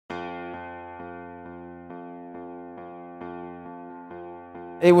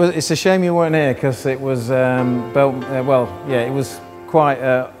It's a shame you weren't here because it was, it was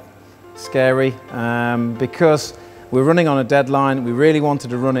quite scary because we're running on a deadline. We really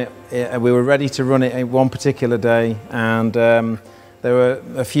wanted to run it. We were ready to run it in one particular day, and there were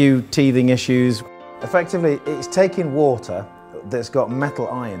a few teething issues. Effectively, it's taking water that's got metal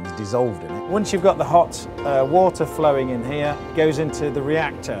ions dissolved in it. Once you've got the hot water flowing in here, it goes into the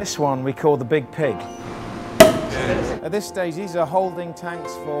reactor. This one we call the Big Pig. At this stage, these are holding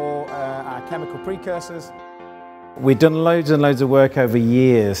tanks for our chemical precursors. We've done loads and loads of work over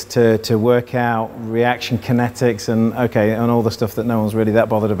years to work out reaction kinetics and all the stuff that no one's really that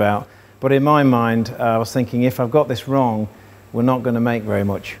bothered about. But in my mind, I was thinking, if I've got this wrong, we're not going to make very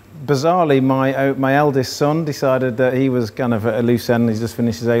much. Bizarrely, my eldest son decided that he was kind of at a loose end. He's just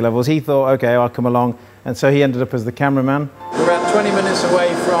finished his A-levels. He thought, okay, I'll come along, and so he ended up as the cameraman. We're about 20 minutes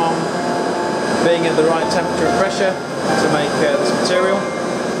away from being at the right temperature and pressure to make this material,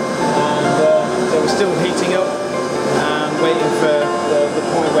 and so we're still heating up and waiting for the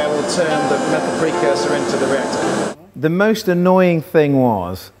point where we'll turn the metal precursor into the reactor. The most annoying thing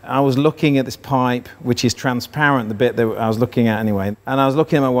was, I was looking at this pipe, which is transparent, the bit that I was looking at anyway, and I was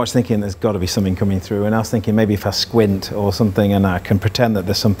looking at my watch thinking there's got to be something coming through, and I was thinking maybe if I squint or something and I can pretend that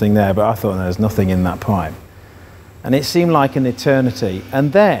there's something there, but I thought there's nothing in that pipe. And it seemed like an eternity.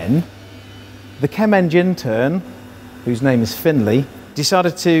 And then the chem engine intern, whose name is Finley,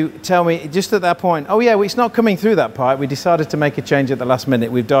 decided to tell me just at that point, oh yeah, well, it's not coming through that pipe. We decided to make a change at the last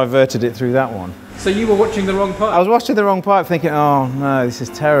minute. We've diverted it through that one. So you were watching the wrong pipe? I was watching the wrong pipe thinking, oh no, this is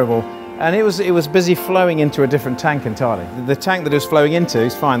terrible. And it was busy flowing into a different tank entirely. The tank that it was flowing into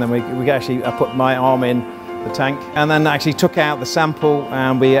is fine. Then I put my arm in the tank and then actually took out the sample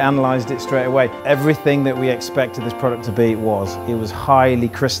and we analysed it straight away. Everything that we expected this product to be, it was highly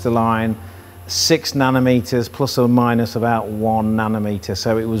crystalline, 6 nanometers plus or minus about 1 nanometer.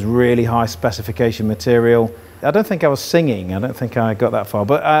 So it was really high specification material. I don't think I was singing. I don't think I got that far,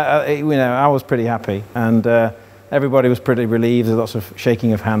 but I was pretty happy, and everybody was pretty relieved. There's lots of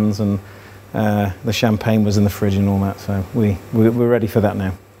shaking of hands, and the champagne was in the fridge and all that. So we're ready for that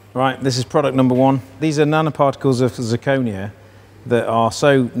now. Right, this is product number 1. These are nanoparticles of zirconia that are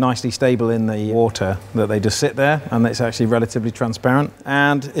so nicely stable in the water that they just sit there, and it's actually relatively transparent.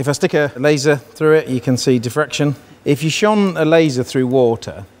 And if I stick a laser through it, you can see diffraction. If you shone a laser through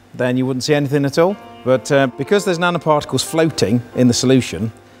water, then you wouldn't see anything at all. But because there's nanoparticles floating in the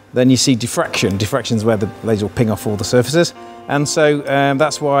solution, then you see diffraction. Diffraction is where the laser will ping off all the surfaces. And so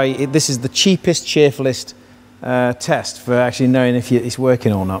that's why this is the cheapest, cheerfulest test for actually knowing if it's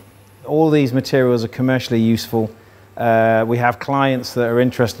working or not. All these materials are commercially useful. We have clients that are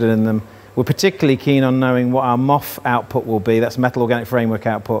interested in them. We're particularly keen on knowing what our MOF output will be, that's metal organic framework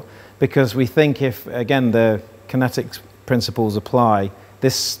output, because we think if, again, the kinetics principles apply,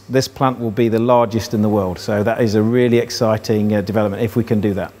 this plant will be the largest in the world. So that is a really exciting development, if we can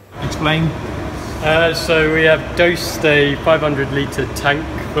do that. Explain. So we have dosed a 500-litre tank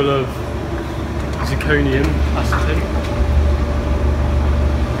full of zirconium acetate.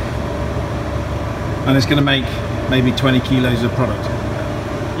 And it's going to make maybe 20 kilos of product?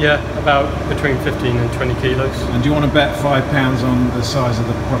 Yeah, about between 15 and 20 kilos. And do you want to bet £5 on the size of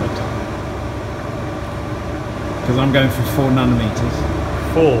the product? Because I'm going for 4 nanometers.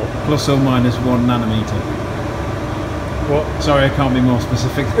 4? Plus or minus 1 nanometer. What? Sorry, I can't be more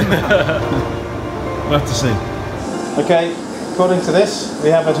specific than that. We'll have to see. Okay, according to this, we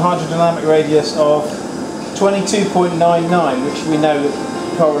have a hydrodynamic radius of 22.99, which we know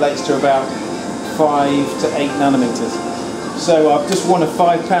correlates to about 5 to 8 nanometers. So I've just won a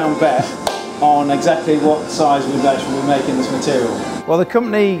 £5 bet on exactly what size we've actually been making this material. Well, the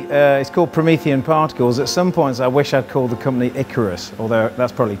company is called Promethean Particles. At some points I wish I'd called the company Icarus, although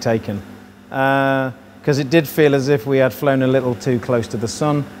that's probably taken. Because it did feel as if we had flown a little too close to the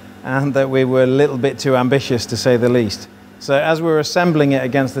sun and that we were a little bit too ambitious, to say the least. So as we were assembling it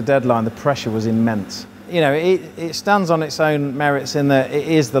against the deadline, the pressure was immense. You know, it stands on its own merits in that it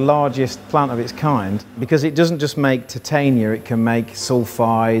is the largest plant of its kind, because it doesn't just make titania, it can make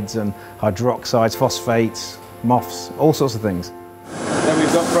sulfides and hydroxides, phosphates, MOFs, all sorts of things. Then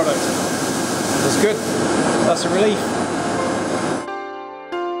we've got product. That's good. That's a relief.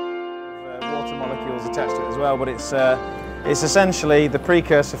 Water molecules attached to it as well, but it's essentially the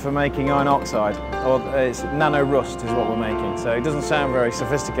precursor for making iron oxide, or it's nano rust is what we're making. So it doesn't sound very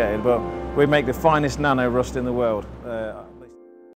sophisticated, but we make the finest nano rust in the world.